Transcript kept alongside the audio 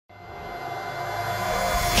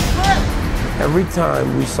Every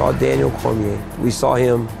time we saw Daniel Cormier, we saw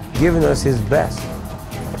him giving us his best.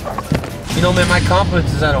 You know, man, my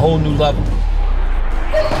confidence is at a whole new level.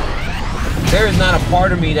 There is not a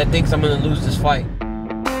part of me that thinks I'm gonna lose this fight.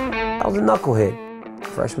 I was a knucklehead.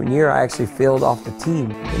 Freshman year, I actually failed off the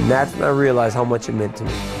team, and that's when I realized how much it meant to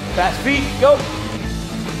me. Fast feet, go!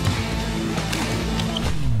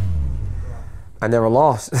 I never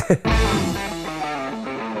lost.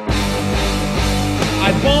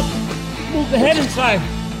 I bump, move the head inside,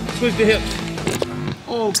 switch the hips.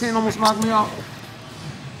 Oh, Kane almost knocked me out.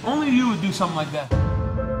 Only you would do something like that.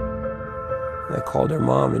 I called her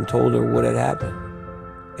mom and told her what had happened,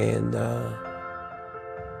 and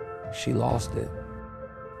she lost it.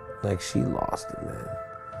 Like, she lost it, man.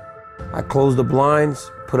 I closed the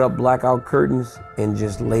blinds, put up blackout curtains, and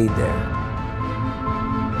just laid there.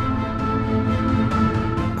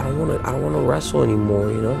 I don't want to wrestle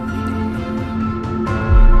anymore, you know?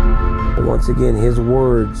 But once again, his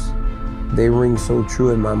words, they ring so true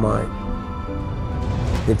in my mind.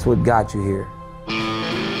 It's what got you here.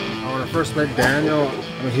 When I first met Daniel,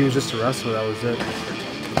 I mean, he was just a wrestler, that was it.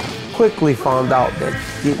 Quickly found out that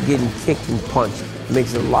getting kicked and punched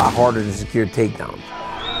makes it a lot harder to secure takedowns.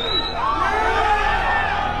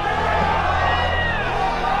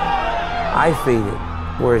 I faded,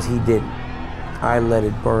 whereas he didn't. I let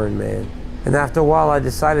it burn, man. And after a while, I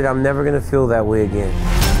decided I'm never gonna feel that way again.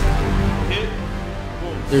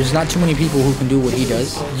 There's not too many people who can do what he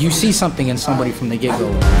does. You see something in somebody from the get-go.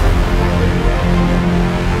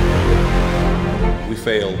 We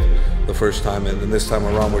failed the first time, and then this time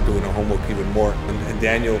around we're doing our homework even more. And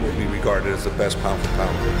Daniel will be regarded as the best pound for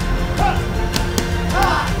pound.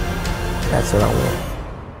 That's what I want.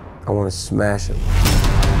 I want to smash him.